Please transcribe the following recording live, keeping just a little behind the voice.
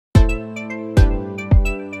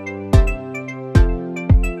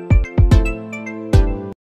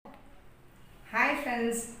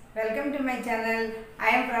friends, welcome to my channel. I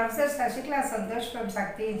am Professor Sashikla Santosh from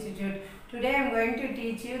Sakti Institute. Today I am going to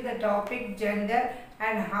teach you the topic gender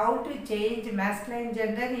and how to change masculine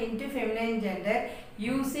gender into feminine gender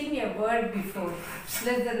using a word before.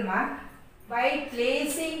 Listen ma, by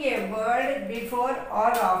placing a word before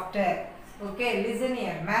or after. Okay, listen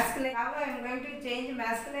here. Masculine. Now I am going to change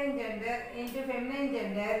masculine gender into feminine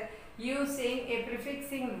gender using a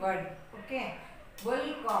prefixing word. Okay. Bull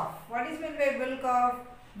calf. What is meant by bull calf?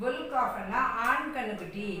 Bull calf is an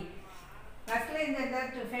kanukutti. Masculine gender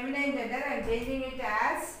to feminine gender I am changing it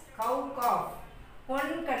as cow calf.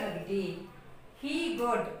 Pon kanukutti. He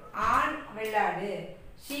goat. An velladu.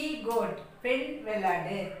 She goat. Pen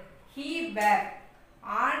velladu. He bear.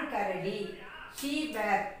 An karadi. She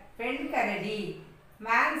bear. Pen karadi.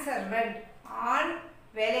 Man servant. An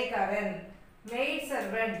velekaran. Maid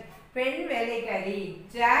servant. Pen velekari.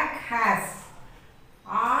 Jack has.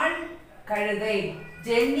 ஆண் கழுதை.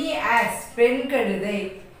 Jenny as பெண் கழுதை.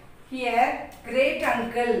 Here great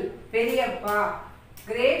uncle பெரியப்பா,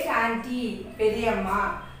 great auntie பெரியம்மா,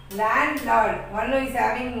 landlord one who is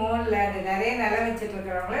having more land, நிறைய நிலம் வச்சிட்டு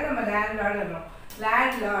இருக்கறவங்கள நம்ம landlord சொல்றோம்.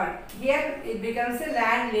 Landlord here it becomes a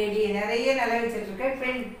landlady, நிறைய நிலம் வச்சிட்டு இருக்க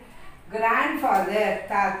பெண். Grandfather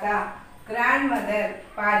தாத்தா, grandmother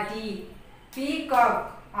பாட்டி, peacock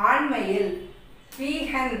ஆண்மயில்,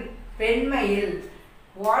 peahen பெண்மயில்,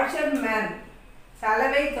 washerman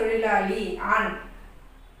சலவை தொழிலாளி ஆண்,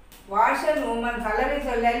 washerwoman சலவை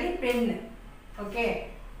தொழிலாளி பெண். Okay,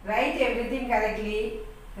 write everything correctly,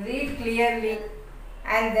 read clearly,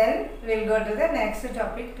 and then we'll go to the next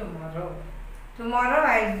topic tomorrow. Tomorrow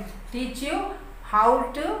I'll teach you how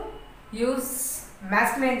to use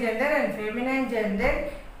masculine gender and feminine gender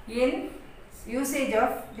in usage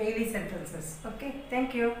of daily sentences. Okay,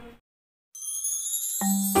 thank you.